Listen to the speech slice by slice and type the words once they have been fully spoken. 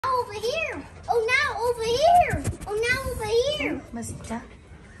Oh, now over here. Oh, now over here. Masita.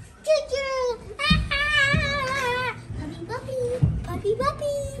 Choo-choo. Puppy, puppy. Puppy,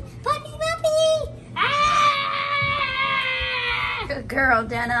 puppy. Puppy, puppy. Ah! Good girl,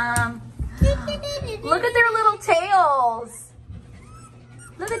 Denim. Look at their little tails.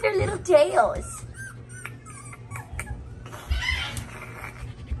 Look at their little tails.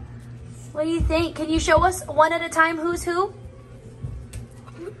 What do you think? Can you show us one at a time who's who?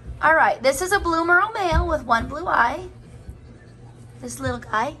 All right, this is a blue merle male with one blue eye. This little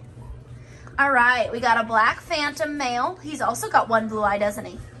guy. All right, we got a black phantom male. He's also got one blue eye, doesn't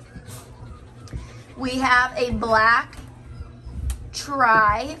he? We have a black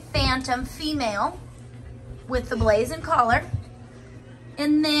tri-phantom female with the blazing collar.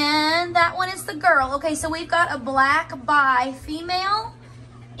 And then that one is the girl. Okay, so we've got a black bi female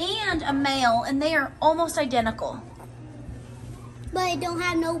and a male, and they are almost identical. But it don't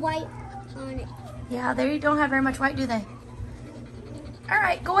have no white on it. Yeah, they don't have very much white, do they? All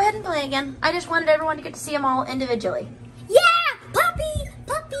right, go ahead and play again. I just wanted everyone to get to see them all individually. Yeah, puppy,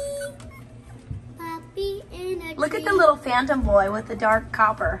 puppy. Puppy in a Look at tree. the little phantom boy with the dark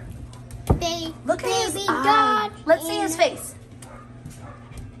copper. Look at his eye. Let's see his face.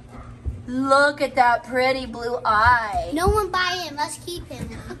 Look at that pretty blue eye. No one buy him. Let's keep him.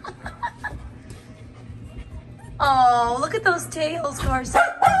 Oh, look at those tails, Carson.